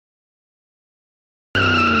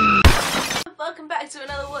welcome back to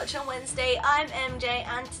another Watch on Wednesday. I'm MJ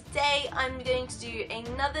and today I'm going to do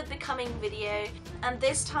another becoming video, and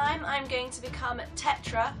this time I'm going to become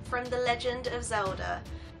Tetra from the Legend of Zelda.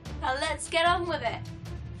 Now let's get on with it.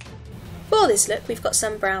 For this look we've got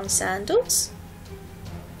some brown sandals,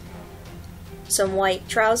 some white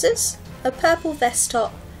trousers, a purple vest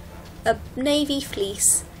top, a navy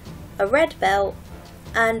fleece, a red belt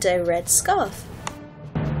and a red scarf.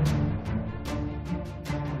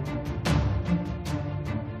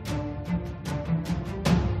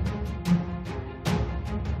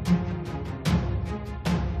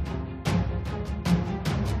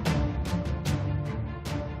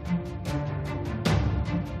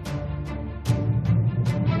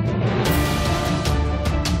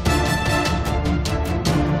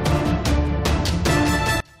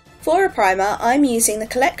 For a primer, I'm using the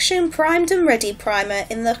Collection Primed and Ready primer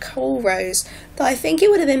in the Cool Rose, though I think it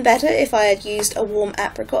would have been better if I had used a warm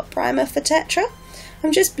apricot primer for Tetra.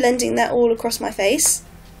 I'm just blending that all across my face.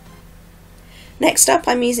 Next up,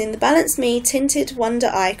 I'm using the Balance Me Tinted Wonder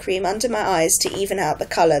Eye Cream under my eyes to even out the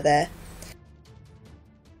colour there.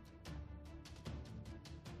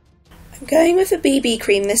 I'm going with a BB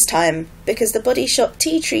cream this time, because the Body Shop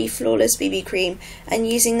Tea Tree Flawless BB cream, and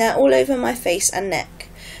using that all over my face and neck.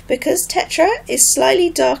 Because Tetra is slightly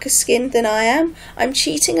darker skinned than I am, I'm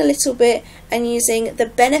cheating a little bit and using the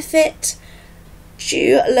Benefit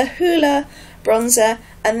Ju La Hula bronzer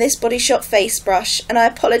and this Body Shop face brush, and I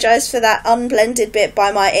apologise for that unblended bit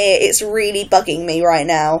by my ear, it's really bugging me right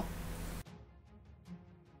now.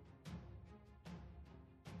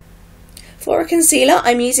 For a concealer,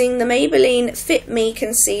 I'm using the Maybelline Fit Me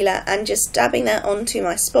concealer and just dabbing that onto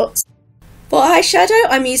my spots. For eyeshadow,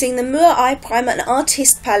 I'm using the Moor Eye Primer and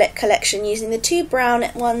Artist Palette collection, using the two brown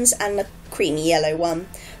ones and the creamy yellow one.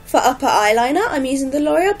 For upper eyeliner, I'm using the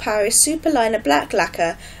L'Oreal Paris Super Liner Black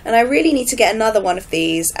Lacquer, and I really need to get another one of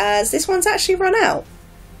these, as this one's actually run out.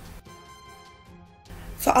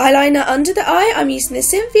 For eyeliner under the eye, I'm using the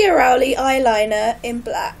Cynthia Rowley eyeliner in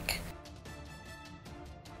black.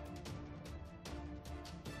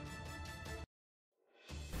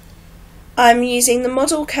 I'm using the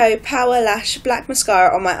Model Co Power Lash Black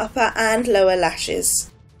Mascara on my upper and lower lashes.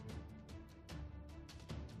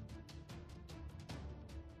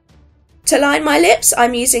 To line my lips,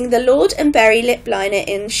 I'm using the Lord & Berry Lip Liner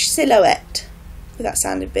in Silhouette. Oh, that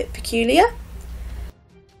sounded a bit peculiar.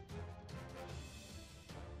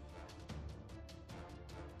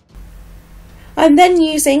 I'm then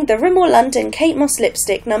using the Rimmel London Kate Moss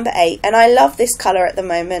Lipstick No. 8, and I love this colour at the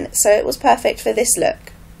moment, so it was perfect for this look.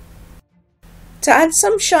 To add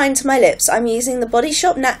some shine to my lips, I'm using the Body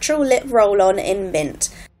Shop Natural Lip Roll-On in Mint.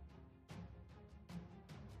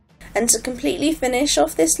 And to completely finish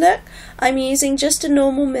off this look, I'm using just a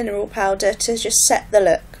normal mineral powder to just set the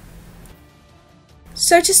look.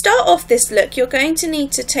 So to start off this look, you're going to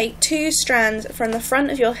need to take two strands from the front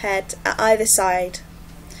of your head at either side.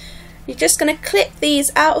 You're just going to clip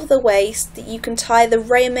these out of the way so that you can tie the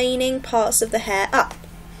remaining parts of the hair up.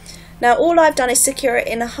 Now all I've done is secure it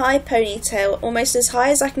in a high ponytail, almost as high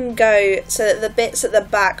as I can go, so that the bits at the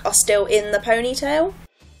back are still in the ponytail.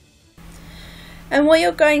 And what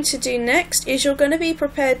you're going to do next is you're going to be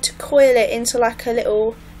prepared to coil it into like a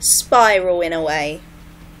little spiral in a way.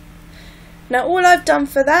 Now all I've done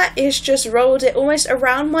for that is just rolled it almost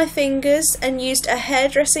around my fingers and used a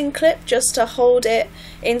hairdressing clip just to hold it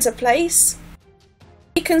into place.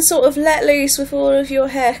 You can sort of let loose with all of your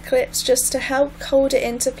hair clips just to help hold it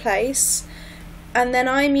into place. And then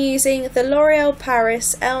I'm using the L'Oreal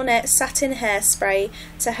Paris Elnet Satin Hairspray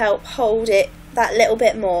to help hold it that little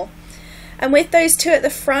bit more. And with those two at the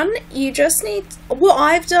front, you just need, what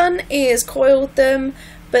I've done is coiled them,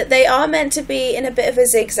 but they are meant to be in a bit of a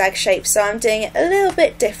zigzag shape, so I'm doing it a little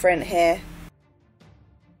bit different here.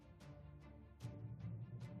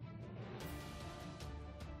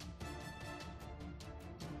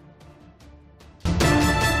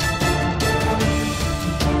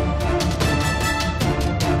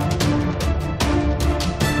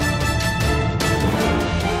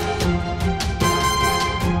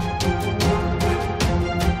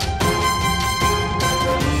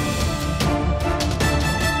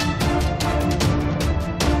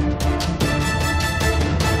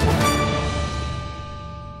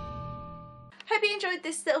 Hope you enjoyed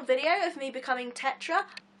this little video of me becoming Tetra.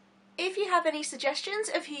 If you have any suggestions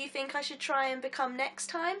of who you think I should try and become next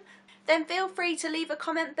time, then feel free to leave a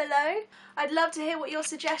comment below. I'd love to hear what your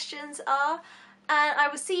suggestions are, and I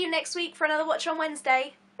will see you next week for another Watch on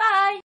Wednesday. Bye!